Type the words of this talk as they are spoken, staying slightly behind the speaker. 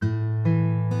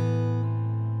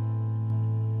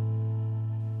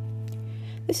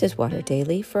This is Water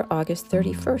Daily for August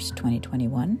 31st,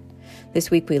 2021. This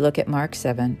week we look at Mark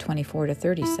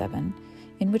 7:24-37,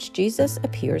 in which Jesus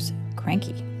appears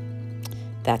cranky.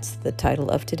 That's the title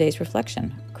of today's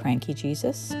reflection, Cranky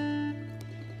Jesus.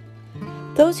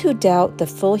 Those who doubt the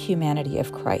full humanity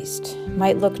of Christ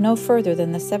might look no further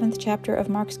than the 7th chapter of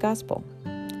Mark's Gospel.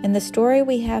 In the story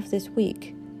we have this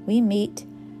week, we meet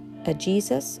a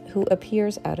Jesus who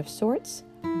appears out of sorts,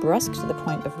 brusque to the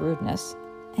point of rudeness,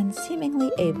 and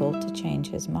seemingly able to change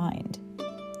his mind.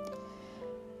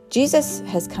 Jesus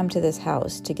has come to this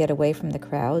house to get away from the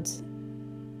crowds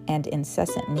and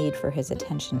incessant need for his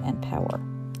attention and power.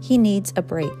 He needs a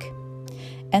break.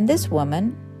 And this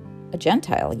woman, a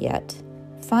Gentile yet,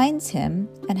 finds him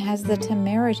and has the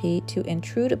temerity to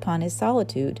intrude upon his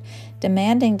solitude,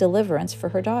 demanding deliverance for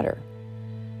her daughter.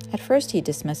 At first he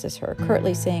dismisses her,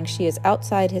 curtly saying she is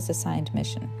outside his assigned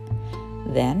mission.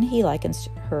 Then he likens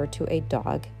her to a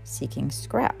dog seeking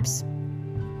scraps.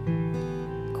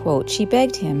 Quote, "She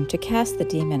begged him to cast the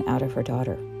demon out of her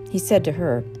daughter. He said to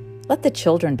her, 'Let the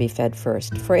children be fed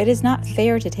first, for it is not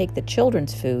fair to take the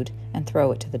children's food and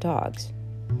throw it to the dogs.'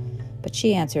 But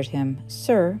she answered him,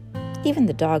 'Sir, even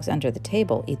the dogs under the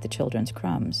table eat the children's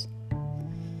crumbs.'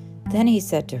 Then he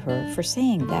said to her, 'For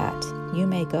saying that, you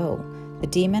may go. The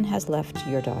demon has left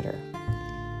your daughter.'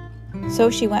 So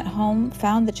she went home,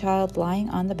 found the child lying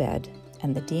on the bed,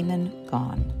 and the demon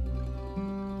gone.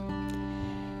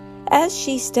 As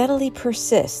she steadily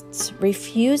persists,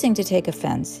 refusing to take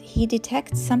offense, he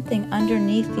detects something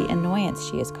underneath the annoyance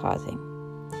she is causing.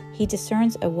 He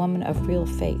discerns a woman of real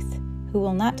faith who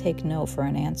will not take no for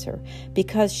an answer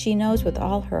because she knows with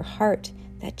all her heart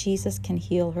that Jesus can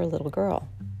heal her little girl.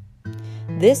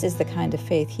 This is the kind of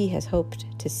faith he has hoped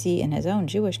to see in his own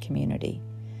Jewish community.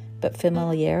 But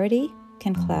familiarity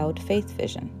can cloud faith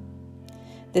vision.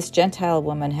 This Gentile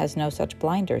woman has no such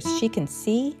blinders. She can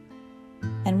see,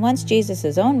 and once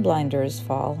Jesus' own blinders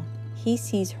fall, he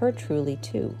sees her truly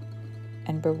too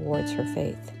and rewards her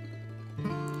faith.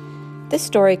 This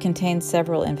story contains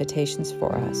several invitations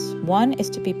for us. One is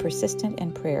to be persistent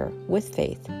in prayer with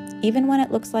faith, even when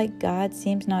it looks like God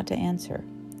seems not to answer.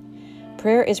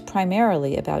 Prayer is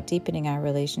primarily about deepening our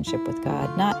relationship with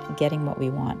God, not getting what we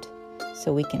want.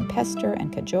 So we can pester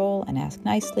and cajole and ask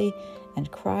nicely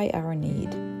and cry our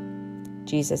need.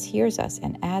 Jesus hears us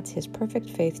and adds his perfect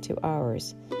faith to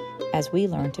ours as we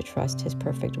learn to trust his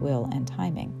perfect will and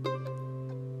timing.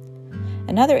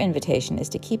 Another invitation is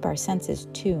to keep our senses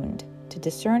tuned, to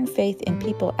discern faith in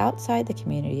people outside the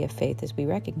community of faith as we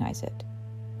recognize it.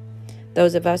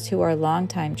 Those of us who are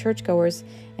longtime churchgoers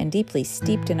and deeply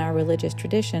steeped in our religious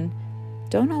tradition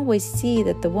don't always see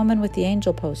that the woman with the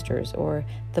angel posters or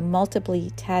the multiply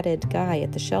tatted guy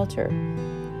at the shelter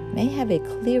may have a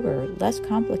clearer, less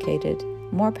complicated,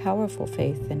 more powerful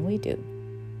faith than we do.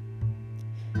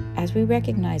 As we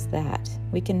recognize that,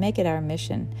 we can make it our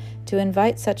mission to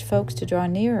invite such folks to draw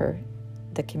nearer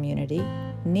the community,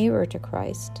 nearer to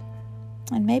Christ,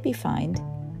 and maybe find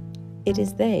it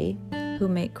is they who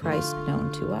make Christ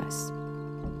known to us.